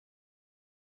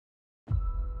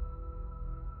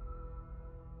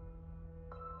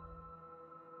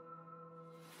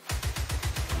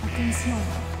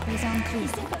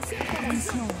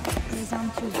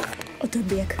A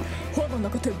többiek. Hol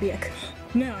vannak a többiek?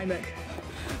 Ne állj meg!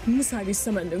 Muszáj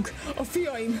visszamennünk. A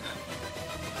fiaim!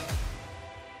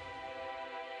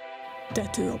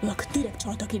 Tetőablak. Direkt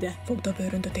csaltak ide. Fogd a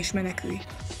bőröndöt és menekülj.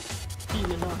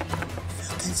 Il va. Fais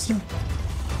attention.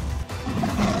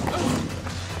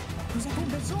 Nous avons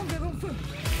besoin de renfort.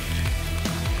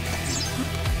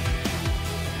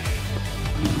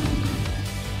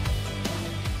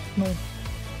 Non.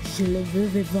 Je le veux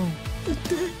vivant.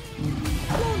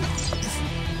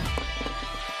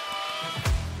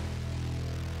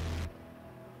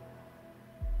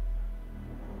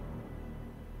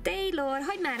 Taylor,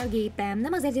 hagyd már a gépem,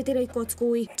 nem azért jöttél, hogy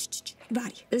kockulj.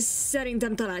 Várj,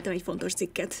 szerintem találtam egy fontos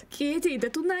cikket. Katy, de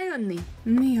tudnál jönni?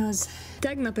 Mi az?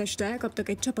 Tegnap este elkaptak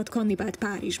egy csapat kannibált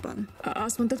Párizsban.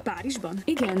 Azt mondtad Párizsban?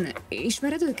 Igen,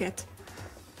 ismered őket?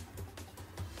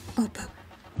 Apa.